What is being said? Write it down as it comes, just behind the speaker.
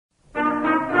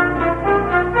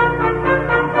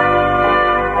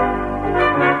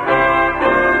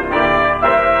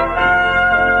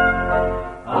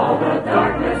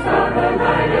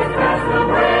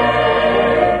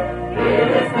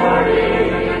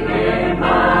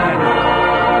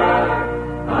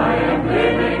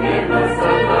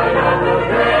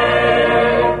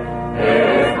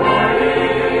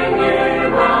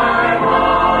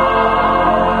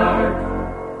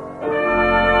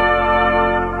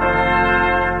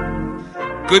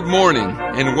Good morning,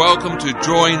 and welcome to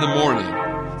Joy in the Morning.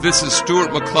 This is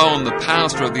Stuart McClellan, the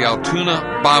pastor of the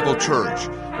Altoona Bible Church.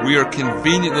 We are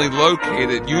conveniently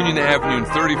located at Union Avenue and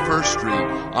 31st Street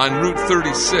on Route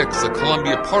 36, the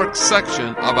Columbia Park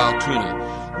section of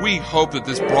Altoona. We hope that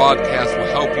this broadcast will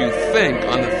help you think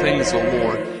on the things of the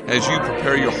Lord as you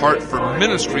prepare your heart for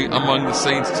ministry among the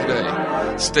saints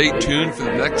today. Stay tuned for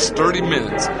the next 30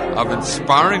 minutes of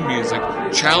inspiring music,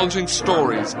 challenging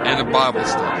stories, and a Bible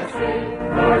study.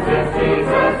 Lord,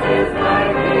 Jesus is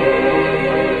my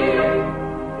name.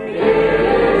 It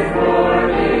is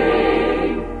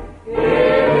morning. It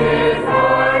is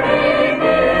morning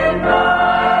in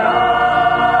my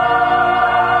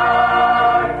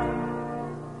heart.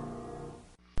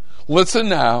 Listen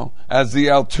now as the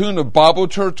Altoona Bible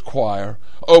Church Choir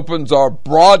opens our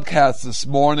broadcast this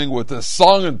morning with a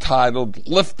song entitled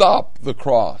Lift Up the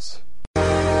Cross.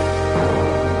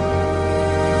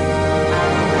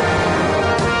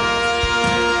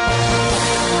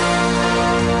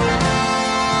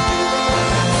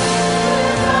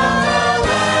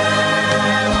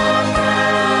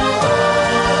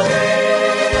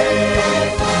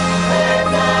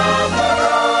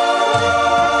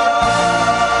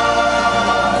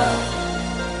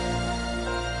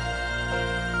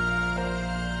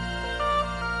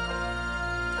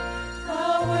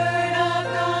 The word of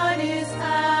God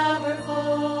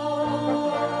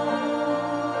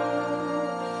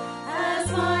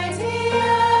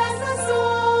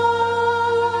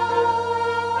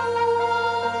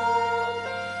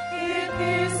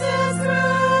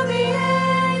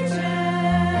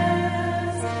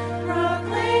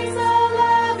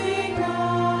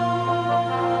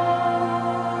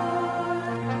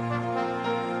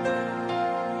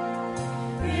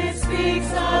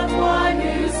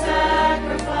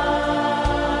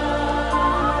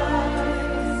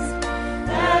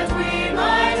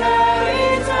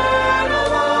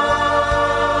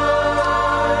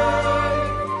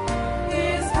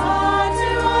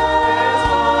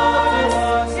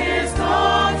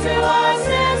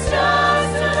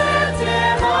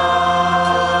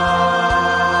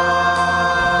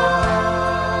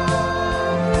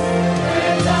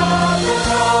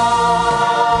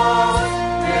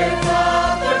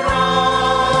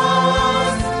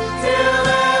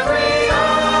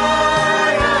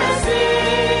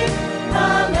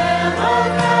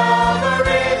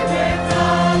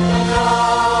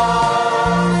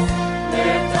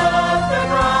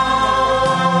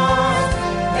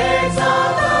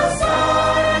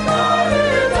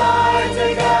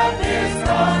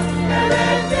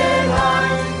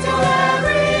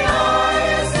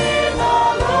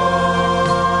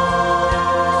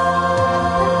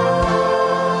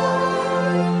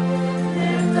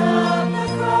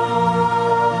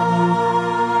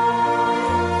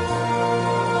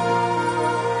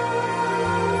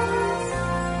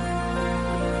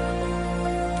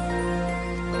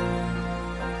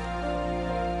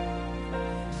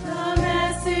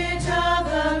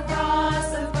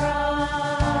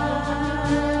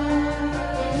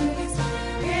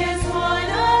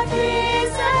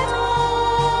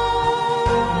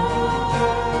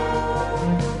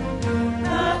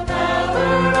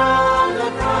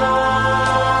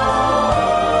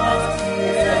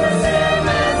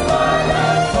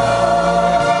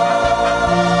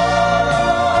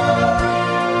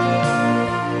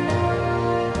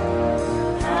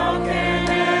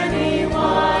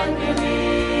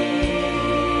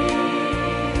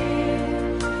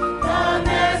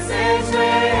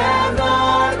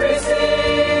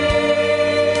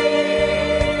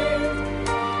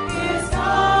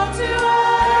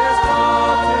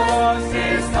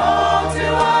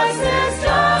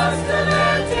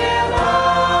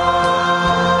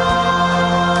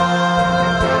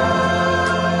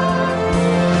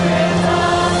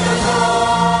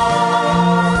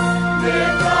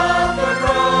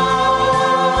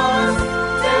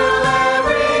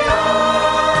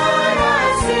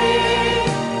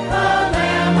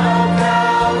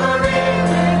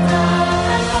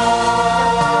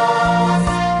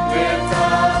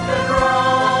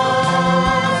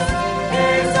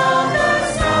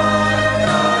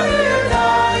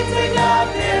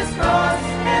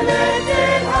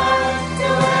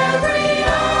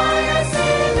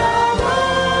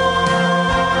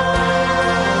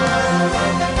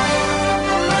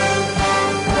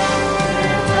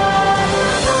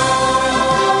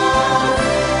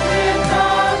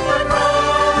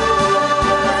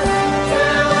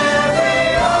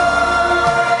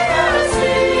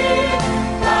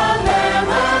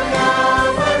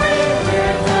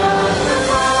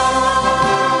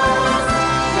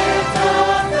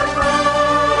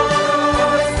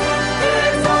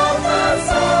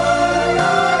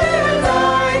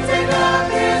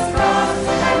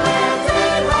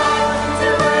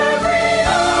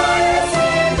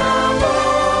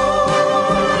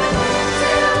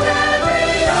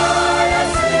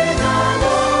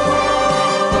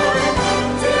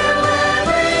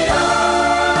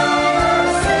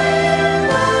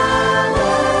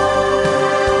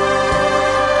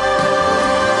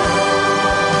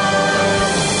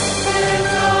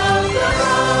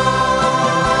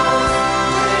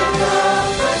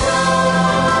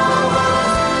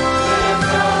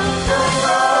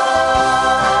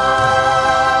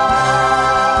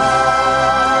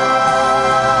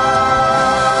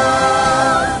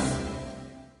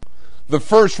The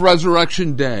first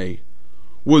resurrection day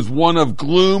was one of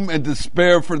gloom and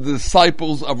despair for the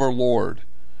disciples of our Lord.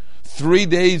 3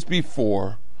 days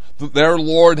before, their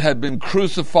Lord had been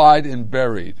crucified and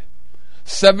buried.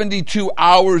 72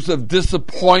 hours of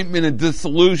disappointment and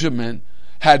disillusionment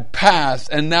had passed,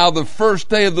 and now the first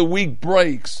day of the week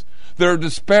breaks. Their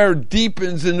despair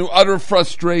deepens into utter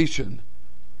frustration.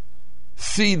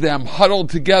 See them huddled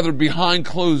together behind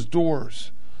closed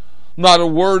doors. Not a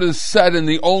word is said, and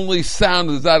the only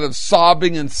sound is that of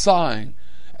sobbing and sighing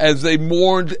as they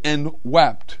mourned and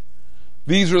wept.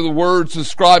 These are the words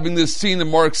describing this scene in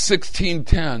Mark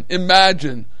 16:10.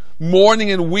 Imagine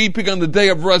mourning and weeping on the day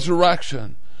of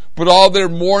resurrection, but all their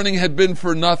mourning had been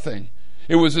for nothing.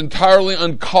 It was entirely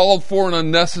uncalled for and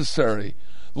unnecessary.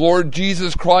 Lord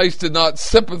Jesus Christ did not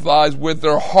sympathize with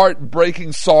their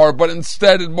heart-breaking sorrow, but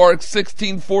instead in Mark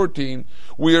 16:14,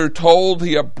 we are told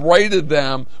he upbraided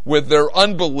them with their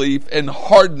unbelief and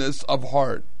hardness of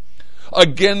heart.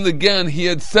 Again and again, he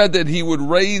had said that he would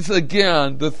raise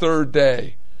again the third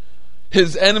day.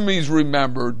 His enemies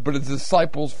remembered, but his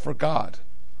disciples forgot.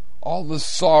 All the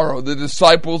sorrow the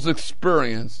disciples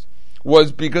experienced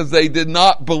was because they did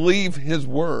not believe his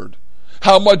word.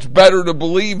 How much better to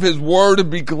believe his word and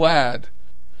be glad.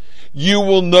 You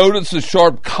will notice a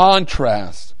sharp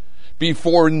contrast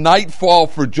before nightfall,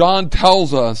 for John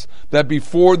tells us that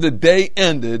before the day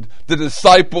ended, the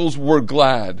disciples were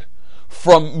glad.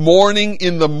 From mourning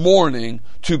in the morning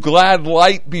to glad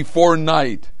light before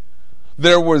night,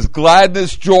 there was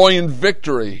gladness, joy, and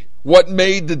victory. What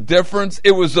made the difference?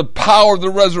 It was the power of the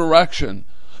resurrection.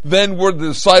 Then were the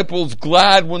disciples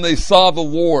glad when they saw the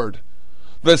Lord.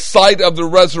 The sight of the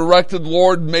resurrected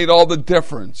Lord made all the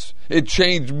difference. It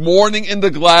changed mourning into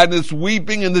gladness,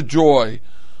 weeping into joy.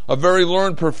 A very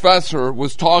learned professor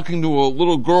was talking to a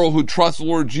little girl who trusts the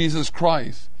Lord Jesus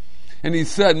Christ. And he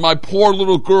said, "My poor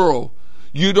little girl,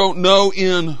 you don't know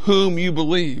in whom you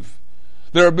believe.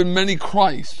 There have been many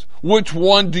Christs. Which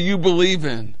one do you believe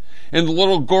in?" And the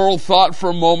little girl thought for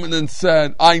a moment and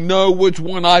said, "I know which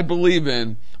one I believe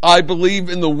in. I believe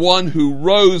in the one who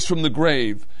rose from the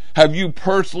grave." Have you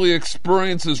personally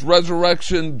experienced his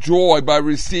resurrection joy by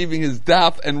receiving his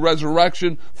death and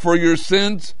resurrection for your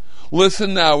sins?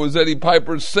 Listen now as Eddie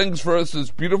Piper sings for us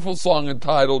this beautiful song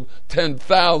entitled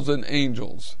 10,000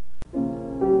 Angels.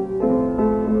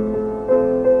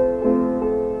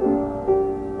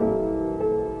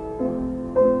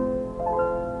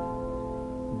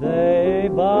 They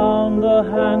bound the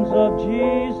hands of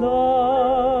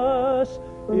Jesus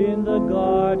in the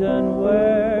garden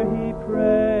where he prayed.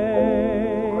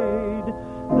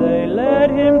 They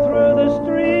led him through the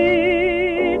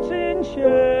streets in shame.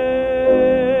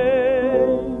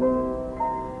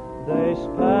 They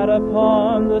spat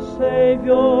upon the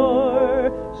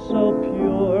Savior, so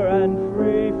pure and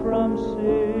free from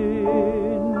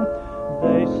sin.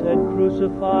 They said,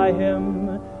 "Crucify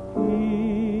him,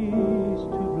 he's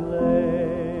to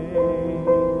blame."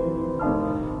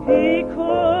 He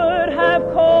could have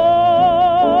called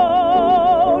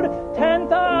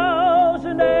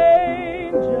 10,000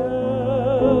 angels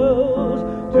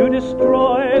to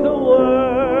destroy the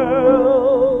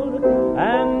world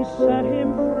and set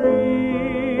him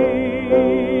free.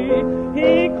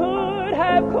 He could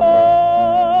have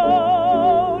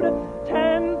called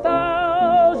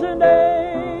 10,000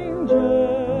 angels,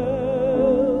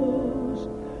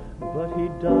 but he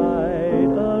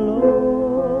died alone.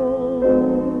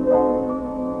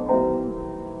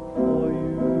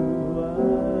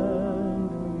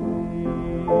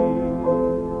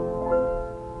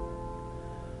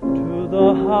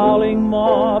 The howling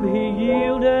mob he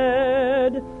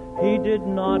yielded, he did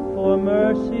not for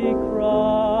mercy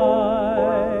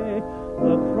cry.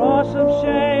 The cross of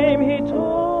shame he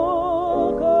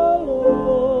took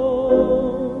alone.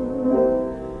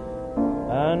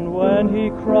 And when he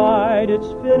cried,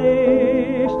 "It's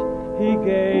finished," he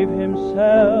gave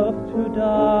himself to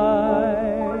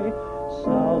die.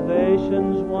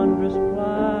 Salvation's wondrous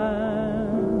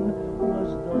plan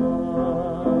was done.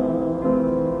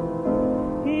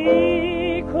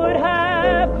 He could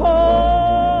have called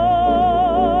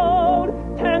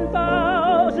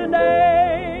 10,000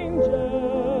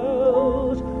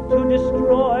 angels to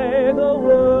destroy the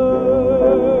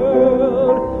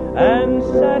world and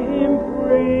set him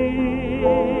free.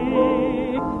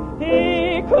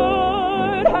 He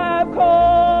could have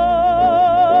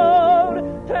called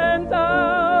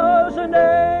 10,000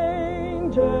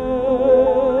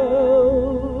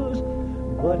 angels,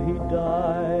 but he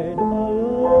died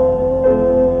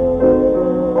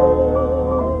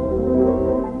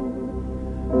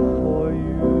for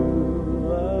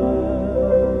you and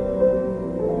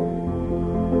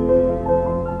me.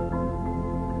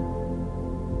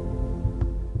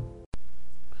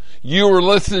 You are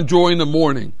listening to Joy in the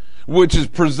Morning, which is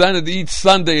presented each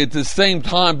Sunday at the same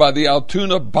time by the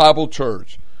Altoona Bible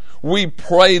Church. We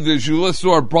pray that as you listen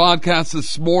to our broadcast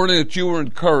this morning that you are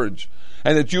encouraged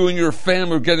and that you and your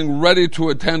family are getting ready to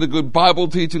attend a good Bible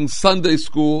teaching Sunday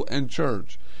school and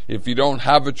church. If you don't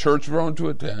have a church of your own to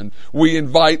attend, we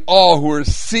invite all who are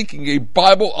seeking a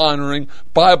Bible-honoring,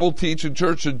 Bible-teaching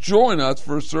church to join us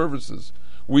for services.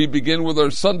 We begin with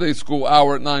our Sunday school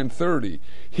hour at 9:30.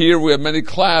 Here we have many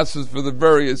classes for the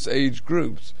various age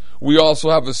groups. We also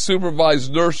have a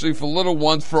supervised nursery for little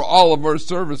ones for all of our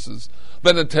services.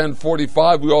 Then at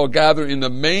 10:45, we all gather in the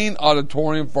main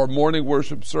auditorium for our morning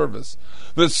worship service.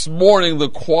 This morning, the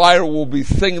choir will be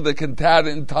singing the cantata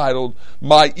entitled,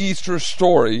 My Easter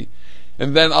Story,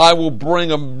 and then I will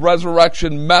bring a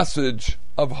resurrection message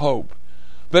of hope.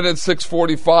 Then at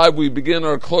 6:45, we begin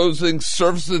our closing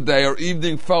service of the day, our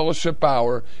evening fellowship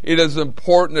hour. It is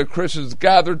important that Christians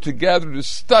gather together to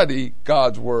study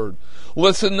God's Word.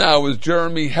 Listen now as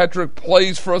Jeremy Hetrick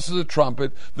plays for us as a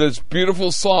trumpet this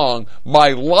beautiful song, My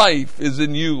Life is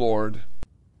in You, Lord.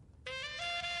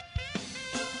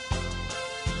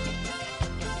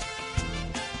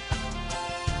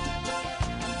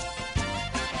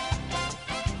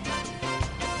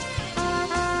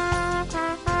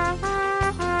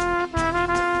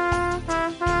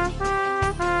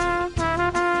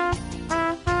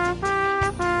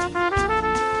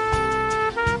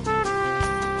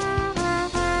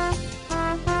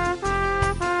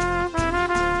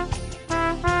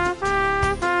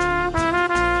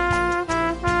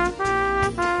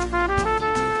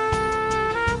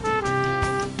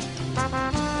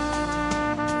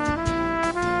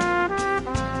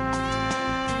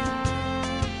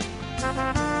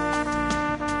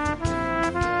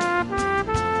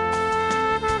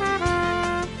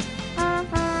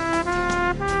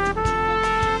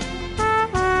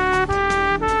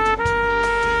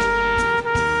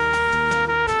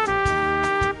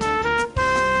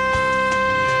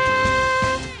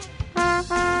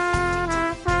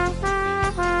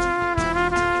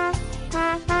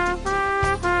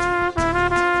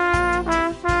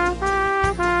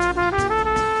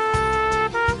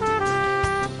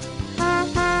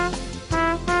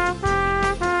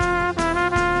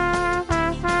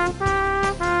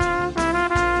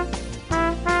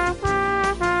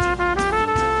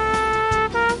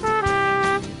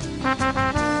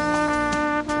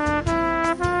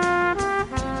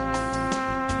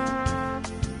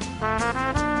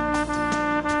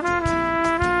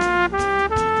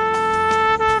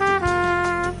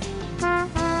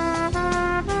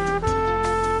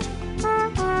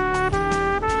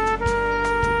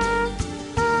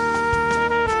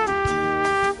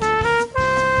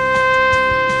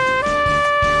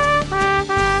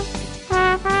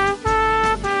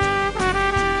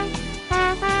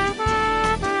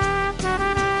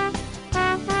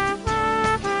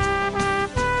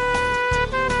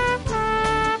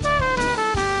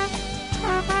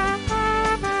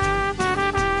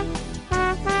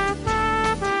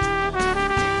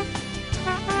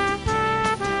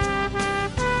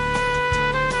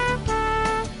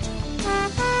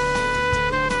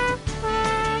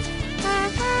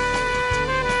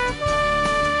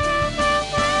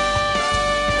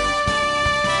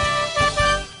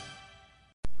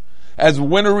 As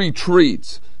winter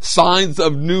retreats, signs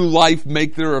of new life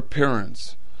make their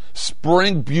appearance.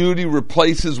 Spring beauty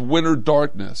replaces winter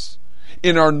darkness.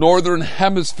 In our northern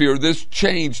hemisphere, this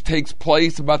change takes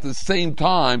place about the same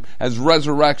time as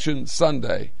Resurrection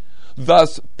Sunday.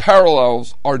 Thus,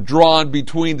 parallels are drawn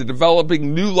between the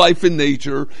developing new life in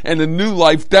nature and the new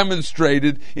life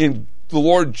demonstrated in the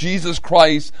Lord Jesus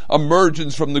Christ's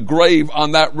emergence from the grave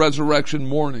on that resurrection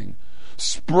morning.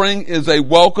 Spring is a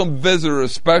welcome visitor,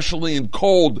 especially in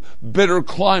cold, bitter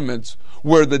climates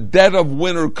where the dead of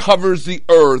winter covers the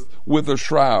earth with a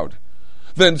shroud.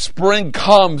 Then spring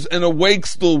comes and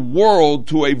awakes the world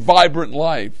to a vibrant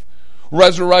life.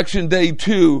 Resurrection Day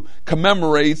 2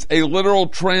 commemorates a literal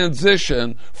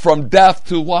transition from death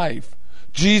to life.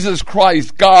 Jesus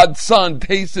Christ, God's Son,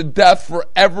 tasted death for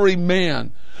every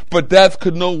man, but death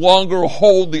could no longer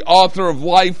hold the author of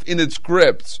life in its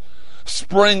grips.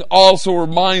 Spring also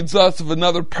reminds us of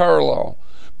another parallel.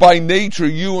 By nature,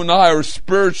 you and I are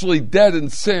spiritually dead in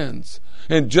sins.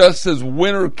 And just as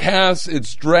winter casts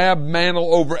its drab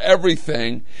mantle over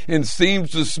everything and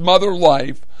seems to smother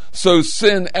life, so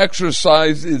sin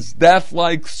exercises its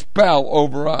death-like spell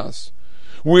over us.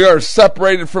 We are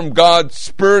separated from God,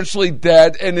 spiritually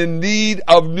dead, and in need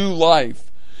of new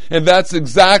life. And that's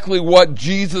exactly what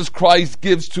Jesus Christ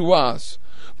gives to us.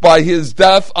 By his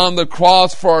death on the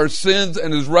cross for our sins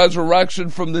and his resurrection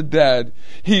from the dead,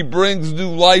 he brings new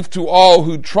life to all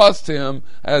who trust him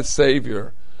as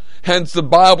Savior. Hence the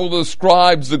Bible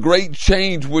describes the great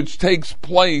change which takes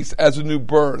place as a new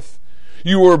birth.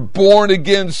 You are born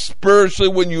again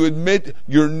spiritually when you admit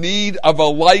your need of a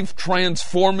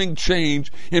life-transforming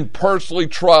change and personally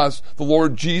trust the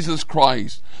Lord Jesus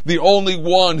Christ, the only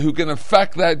one who can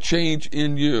effect that change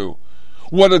in you.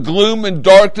 What a gloom and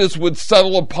darkness would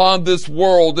settle upon this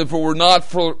world if it were not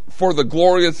for the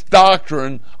glorious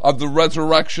doctrine of the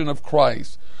resurrection of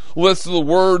Christ. Listen to the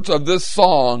words of this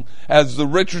song as the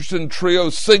Richardson Trio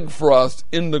sing for us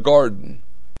in the garden.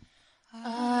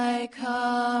 I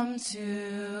come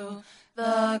to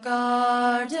the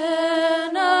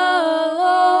garden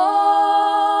alone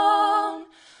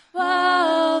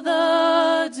while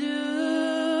the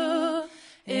dew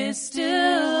is still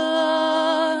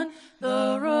on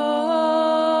the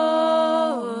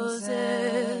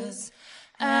roses,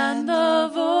 and the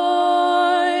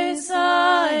voice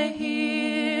I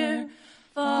hear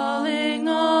falling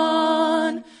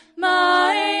on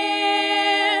my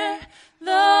ear,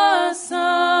 the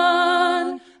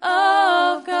Son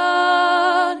of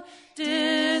God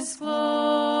discloses,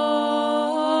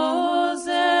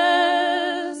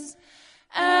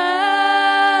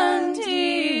 and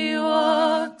he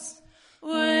walks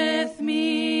with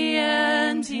me,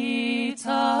 and he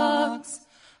talks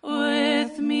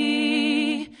with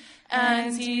me,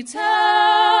 and he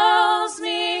tells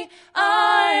me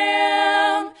I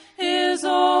am his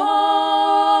own,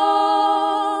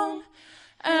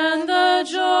 and the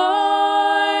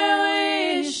joy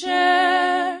we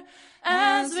share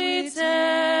as we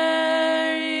tarry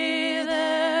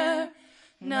there,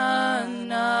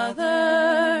 none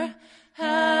other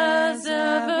has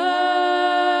ever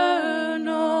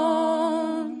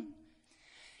known.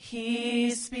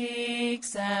 He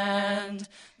speaks, and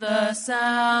the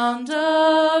sound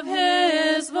of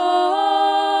his voice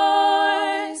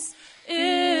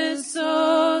is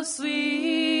so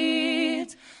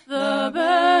sweet. The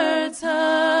birds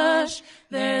hush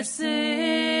their singing,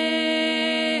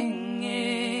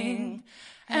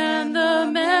 and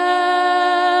the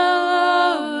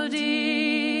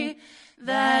melody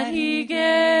that he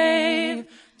gave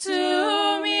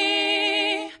to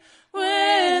me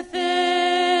within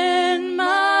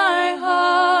my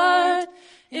heart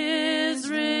is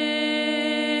ringing,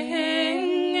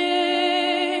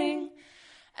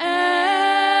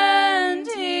 and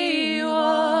he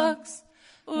walks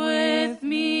with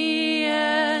me,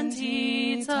 and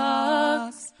he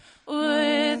talks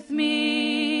with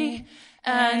me,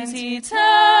 and he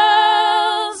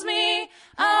tells me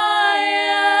I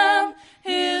am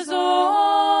his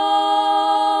own,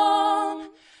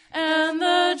 and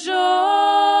the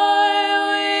joy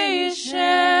we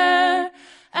share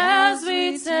as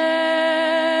we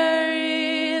tarry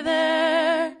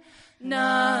there,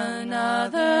 none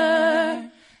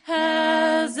other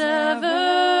has ever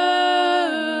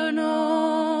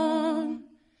known.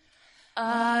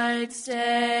 I'd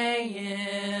stay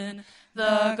in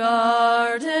the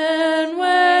garden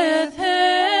with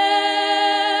him,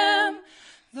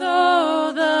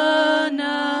 though the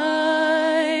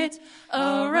night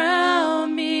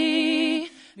around me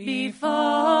be falling,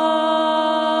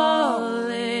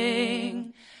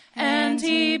 and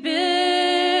he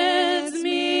bids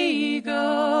me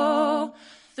go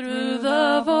through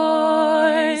the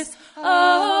voice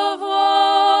of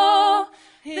woe.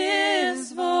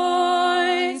 His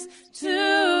voice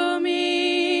to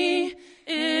me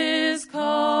is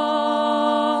calling,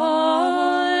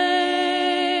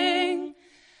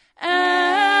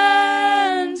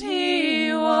 and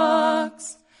he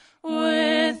walks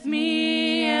with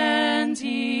me, and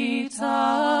he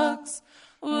talks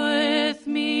with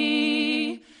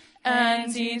me,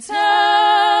 and he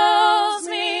tells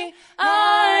me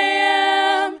I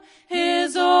am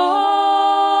his own,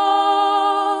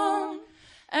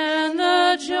 and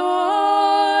the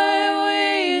joy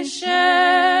we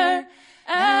share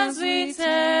as we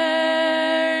tarry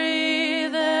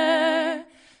there,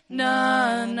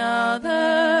 none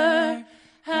other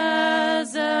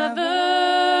has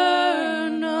ever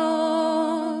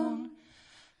known.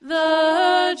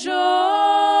 The joy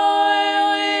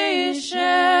we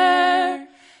share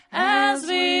as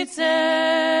we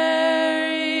tarry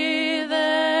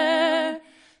there,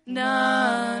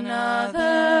 none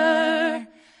other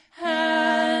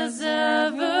has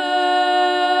ever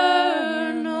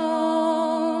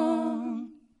known.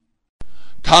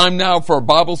 Time now for our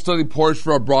Bible study portion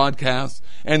for our broadcast.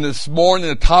 And this morning,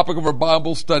 the topic of our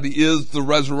Bible study is the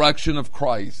resurrection of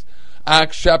Christ.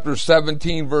 Acts chapter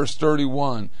 17, verse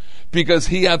 31. because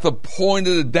he hath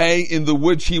appointed a day in the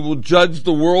which he will judge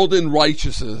the world in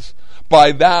righteousness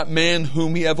by that man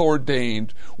whom he hath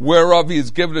ordained, whereof he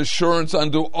has given assurance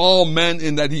unto all men,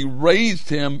 in that he raised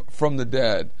him from the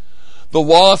dead. The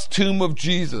Lost Tomb of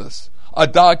Jesus, a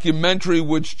documentary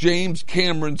which James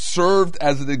Cameron served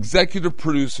as an executive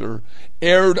producer,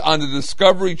 aired on the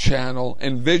Discovery Channel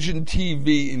and Vision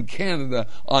TV in Canada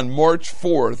on March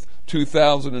 4th,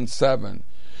 2007.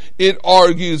 It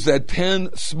argues that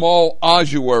 10 small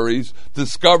ossuaries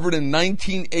discovered in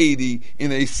 1980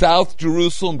 in a South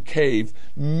Jerusalem cave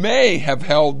may have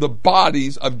held the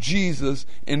bodies of Jesus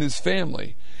and his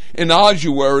family. An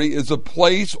ossuary is a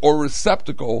place or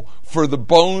receptacle for the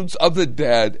bones of the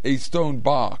dead, a stone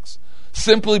box.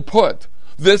 Simply put,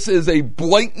 this is a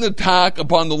blatant attack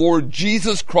upon the Lord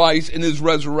Jesus Christ and his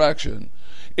resurrection.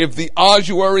 If the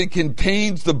ossuary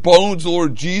contains the bones of the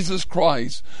Lord Jesus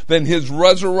Christ, then his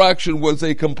resurrection was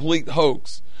a complete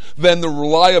hoax. Then the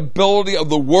reliability of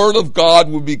the Word of God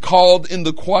would be called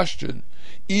into question.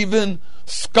 Even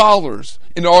scholars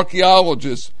and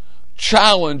archaeologists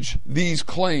challenge these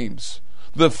claims.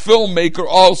 The filmmaker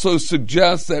also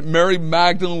suggests that Mary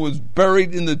Magdalene was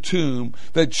buried in the tomb,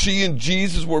 that she and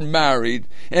Jesus were married,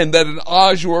 and that an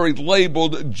ossuary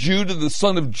labeled Judah, the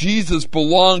son of Jesus,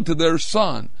 belonged to their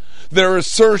son. Their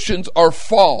assertions are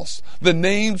false. The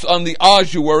names on the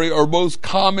ossuary are most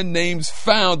common names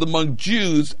found among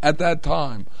Jews at that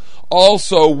time.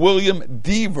 Also, William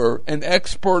Dever, an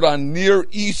expert on Near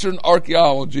Eastern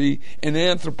archaeology and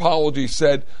anthropology,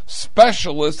 said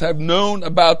specialists have known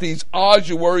about these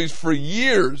ossuaries for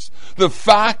years. The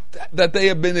fact that they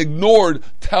have been ignored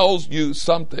tells you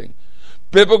something.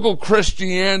 Biblical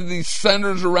Christianity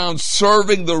centers around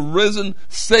serving the risen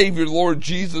Savior, Lord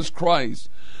Jesus Christ.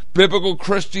 Biblical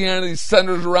Christianity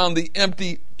centers around the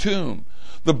empty tomb.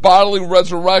 The bodily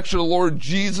resurrection of the Lord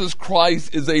Jesus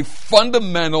Christ is a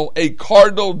fundamental, a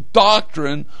cardinal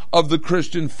doctrine of the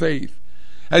Christian faith.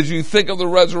 As you think of the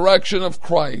resurrection of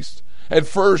Christ, at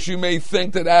first you may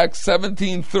think that Acts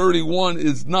 17:31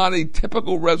 is not a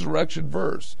typical resurrection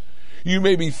verse. You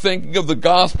may be thinking of the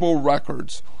gospel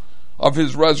records of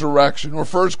his resurrection, or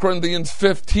 1 Corinthians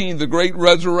 15, the great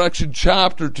resurrection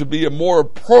chapter, to be a more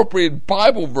appropriate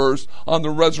Bible verse on the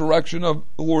resurrection of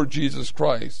the Lord Jesus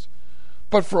Christ.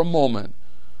 But for a moment,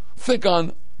 think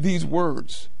on these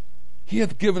words. He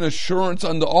hath given assurance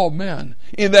unto all men,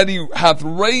 in that he hath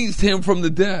raised him from the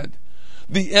dead.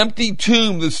 The empty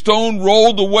tomb, the stone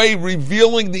rolled away,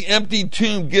 revealing the empty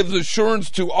tomb, gives assurance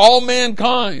to all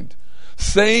mankind,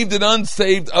 saved and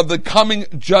unsaved, of the coming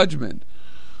judgment.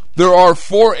 There are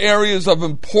 4 areas of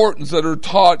importance that are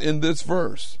taught in this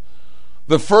verse.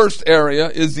 The first area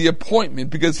is the appointment,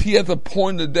 because he hath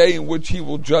appointed a day in which he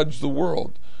will judge the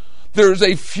world. There is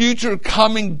a future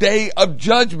coming day of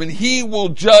judgment. He will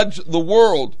judge the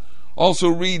world. Also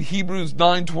read Hebrews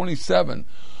 9:27.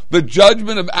 The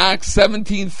judgment of Acts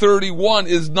 17:31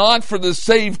 is not for the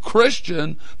saved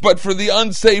Christian, but for the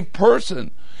unsaved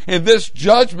person. And this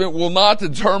judgment will not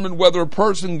determine whether a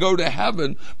person go to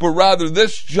heaven, but rather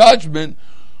this judgment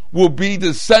will be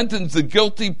to sentence the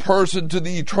guilty person to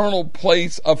the eternal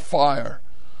place of fire.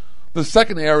 The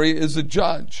second area is the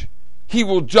judge. He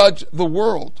will judge the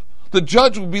world. The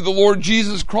judge will be the Lord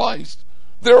Jesus Christ.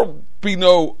 There will be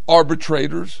no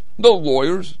arbitrators, no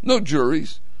lawyers, no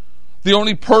juries. The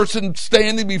only person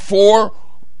standing before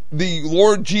the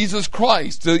Lord Jesus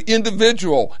Christ, the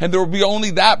individual, and there will be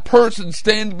only that person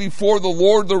standing before the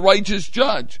Lord, the righteous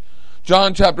judge.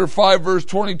 John chapter 5 verse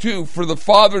 22, for the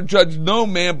Father judged no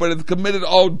man, but hath committed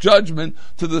all judgment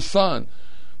to the Son.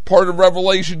 Part of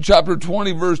Revelation chapter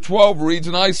 20 verse 12 reads,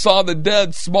 and I saw the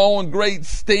dead, small and great,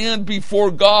 stand before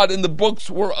God, and the books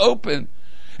were open.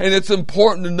 And it's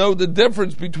important to know the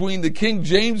difference between the King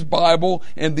James Bible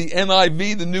and the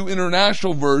NIV, the New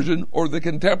International Version, or the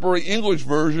Contemporary English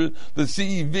Version, the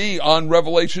CEV, on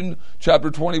Revelation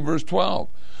chapter 20 verse 12.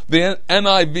 The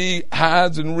NIV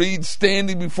has and reads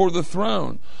standing before the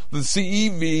throne. The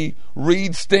CEV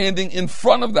reads standing in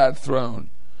front of that throne.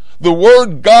 The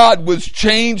word God was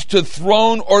changed to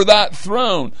throne or that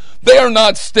throne. They are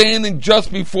not standing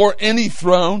just before any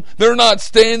throne. They're not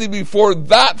standing before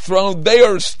that throne. They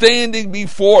are standing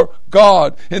before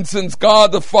God. And since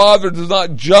God the Father does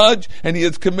not judge, and he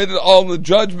has committed all the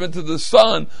judgment to the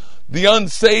Son, the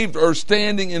unsaved are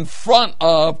standing in front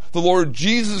of the Lord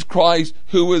Jesus Christ,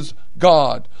 who is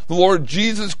God. The Lord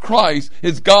Jesus Christ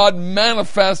is God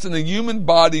manifest in a human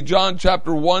body, John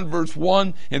chapter 1, verse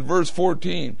 1 and verse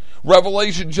 14.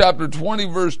 Revelation chapter 20,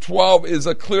 verse 12 is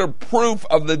a clear proof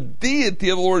of the deity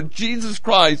of the Lord Jesus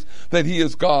Christ, that he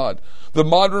is God. The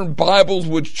modern Bibles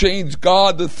which change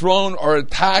God the throne are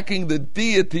attacking the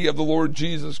deity of the Lord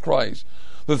Jesus Christ.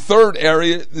 The third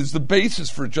area is the basis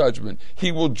for judgment.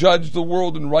 He will judge the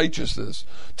world in righteousness.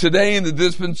 Today, in the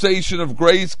dispensation of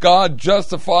grace, God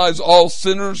justifies all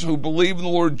sinners who believe in the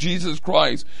Lord Jesus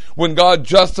Christ. When God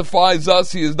justifies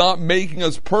us, he is not making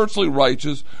us personally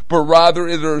righteous, but rather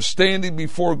it is standing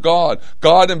before God.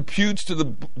 God imputes to the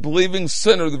believing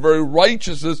sinner the very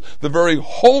righteousness, the very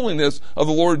holiness of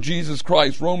the Lord Jesus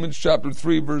Christ. Romans chapter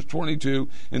 3, verse 22,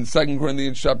 and 2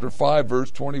 Corinthians chapter 5,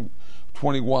 verse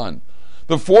 21.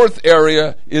 The fourth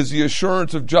area is the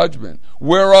assurance of judgment,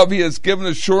 whereof he has given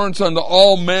assurance unto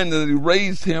all men that he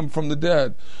raised him from the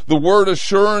dead. The word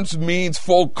assurance means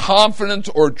full confidence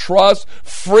or trust,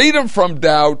 freedom from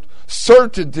doubt,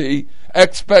 certainty,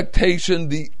 expectation,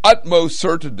 the utmost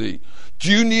certainty.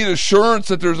 Do you need assurance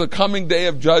that there's a coming day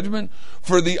of judgment?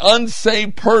 For the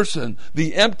unsaved person,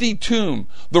 the empty tomb,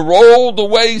 the rolled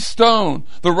away stone,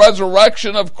 the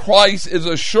resurrection of Christ is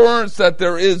assurance that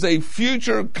there is a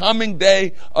future coming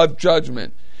day of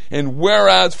judgment. And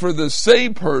whereas for the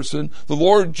saved person, the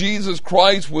Lord Jesus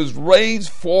Christ was raised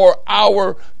for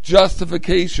our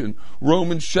justification.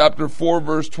 Romans chapter 4,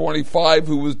 verse 25,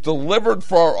 who was delivered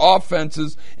for our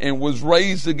offenses and was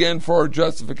raised again for our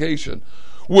justification.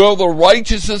 Will the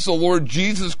righteousness of the Lord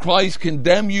Jesus Christ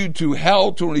condemn you to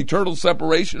hell, to an eternal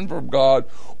separation from God?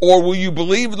 Or will you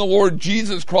believe in the Lord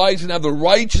Jesus Christ and have the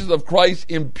righteousness of Christ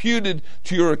imputed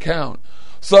to your account?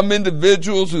 Some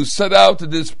individuals who set out to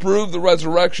disprove the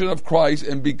resurrection of Christ,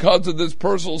 and because of this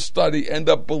personal study end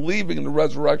up believing in the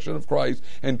resurrection of Christ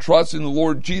and trusting the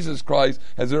Lord Jesus Christ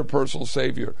as their personal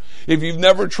Savior. If you've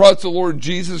never trusted the Lord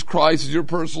Jesus Christ as your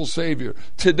personal Savior,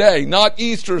 today, not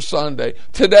Easter Sunday,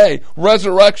 today,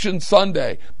 Resurrection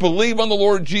Sunday, believe on the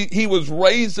Lord Jesus. He was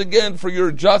raised again for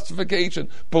your justification.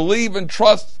 Believe and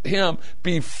trust him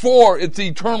before it's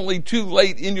eternally too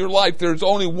late in your life. There's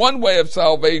only one way of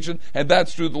salvation, and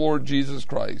that's through the Lord Jesus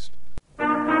Christ.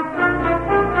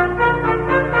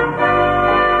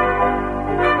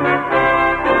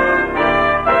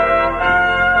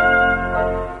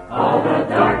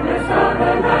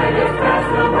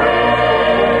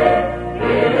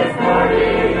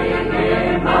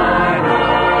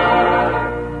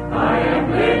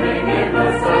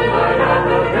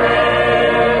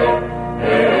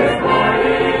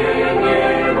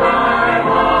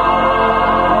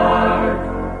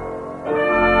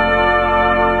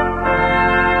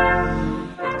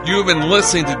 You've been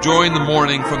listening to Joy in the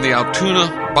Morning from the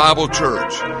Altoona Bible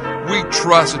Church. We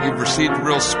trust that you've received a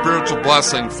real spiritual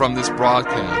blessing from this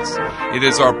broadcast. It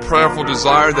is our prayerful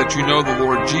desire that you know the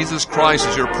Lord Jesus Christ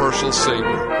is your personal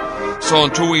Savior. So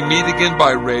until we meet again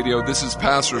by radio, this is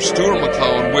Pastor Stuart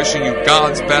McClellan wishing you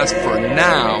God's best for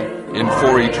now and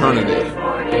for eternity.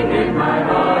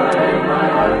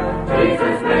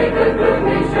 Jesus made the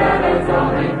gloomy shadows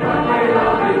only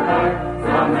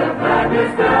songs of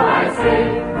gladness still I sing,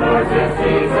 Lord,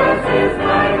 Jesus is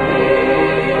my King.